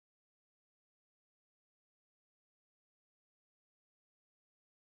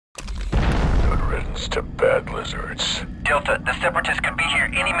to bed, lizards. Delta, the Separatists could be here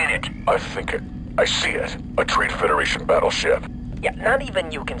any minute. I see it. A Trade Federation battleship. Yeah, not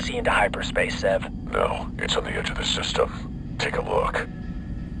even you can see into hyperspace, Sev. No, it's on the edge of the system. Take a look.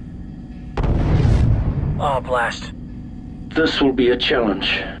 Oh, blast. This will be a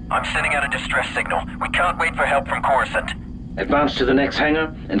challenge. I'm sending out a distress signal. We can't wait for help from Coruscant. Advance to the next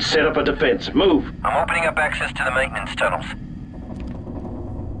hangar and set up a defense. Move! I'm opening up access to the maintenance tunnels.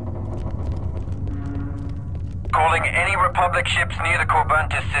 Calling any Republic ships near the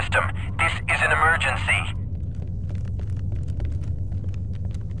Corbantis system. This is an emergency.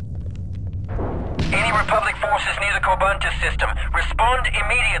 Any Republic forces near the Corbantis system, respond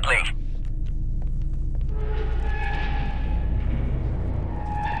immediately.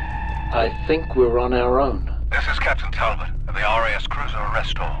 I think we're on our own. This is Captain Talbot of the RAS cruiser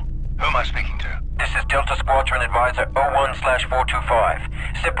Restore. Who am I speaking to? This is Delta Squadron Advisor 01/425.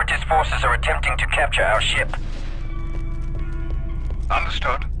 Separatist forces are attempting to capture our ship.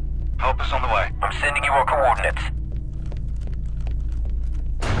 Understood. Help is on the way. I'm sending you our coordinates.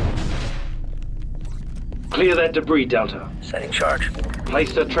 Clear that debris, Delta. Setting charge.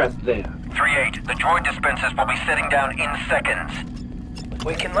 Place a trap there. 3-8, the droid dispensers will be setting down in seconds.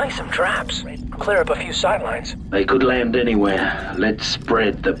 We can lay some traps. Clear up a few sidelines. They could land anywhere. Let's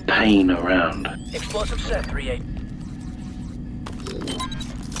spread the pain around. Explosive set, 3-8.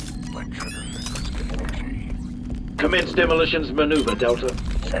 My trigger finger's getting itchy. Commence demolitions maneuver, Delta.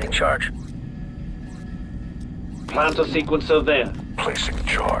 Setting charge. Plant a sequencer there. Placing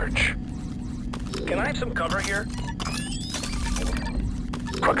charge. Can I have some cover here?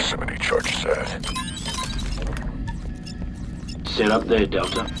 Proximity charge set. Set up there,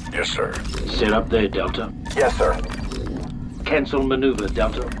 Delta. Yes, sir. Set up there, Delta. Yes, sir. Cancel maneuver,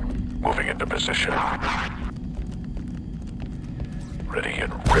 Delta. Moving into position. Ready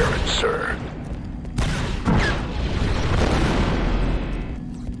and raring, sir.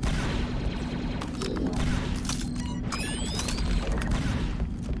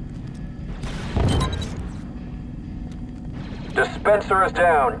 Dispenser is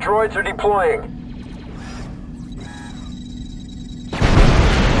down. Droids are deploying.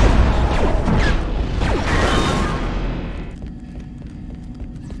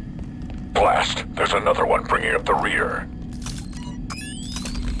 Blast! There's another one bringing up the rear.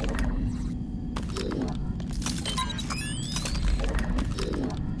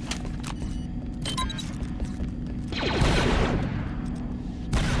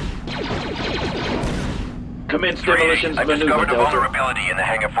 Commence demolitions I maneuver, discovered a Delta. vulnerability in the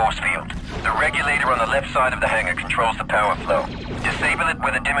hangar force field. The regulator on the left side of the hangar controls the power flow. Disable it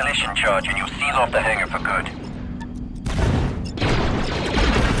with a demolition charge and you'll seal off the hangar for good.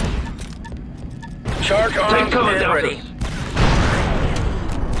 Charge armed Take cover, and Delta. ready.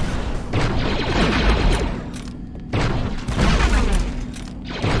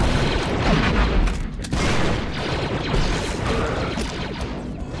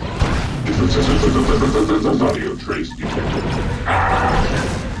 Audio trace detected.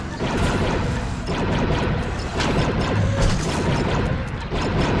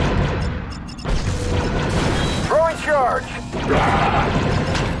 Throwing charge!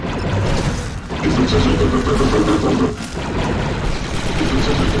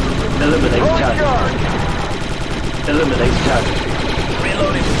 Eliminate target. Eliminate target.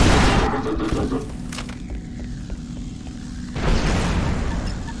 Reloading.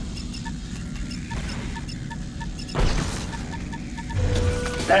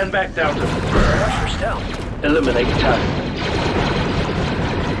 Stand back, Delta. Watch for stealth. Eliminate target.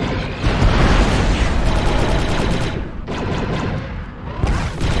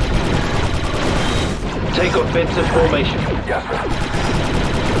 Take offensive formation. Yes, sir.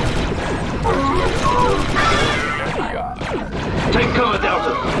 Take cover,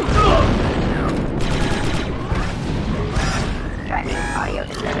 Delta. Driving audio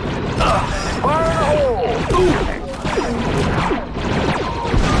disturbed. Fire in the hole!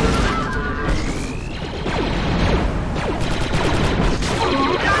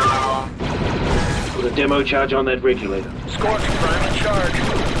 Put a demo charge on that regulator. Scorpion prime in charge.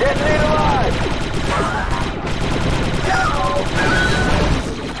 Detonate alive!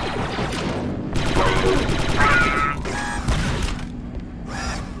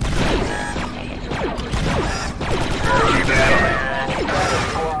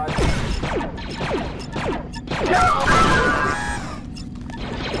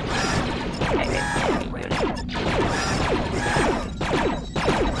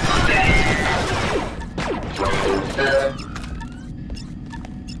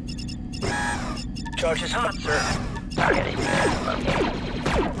 Charge is hot, sir. Target is located.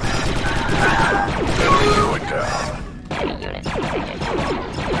 Going down. Enemy unit detected.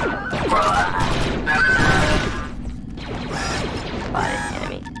 Spotted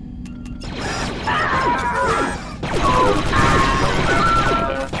enemy.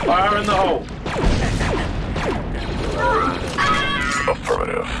 Fire in the hole.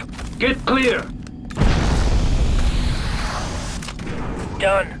 Affirmative. Get clear.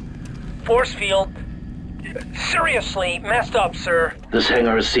 Done. Force field. Seriously messed up, sir. This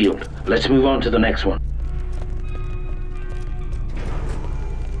hangar is sealed. Let's move on to the next one.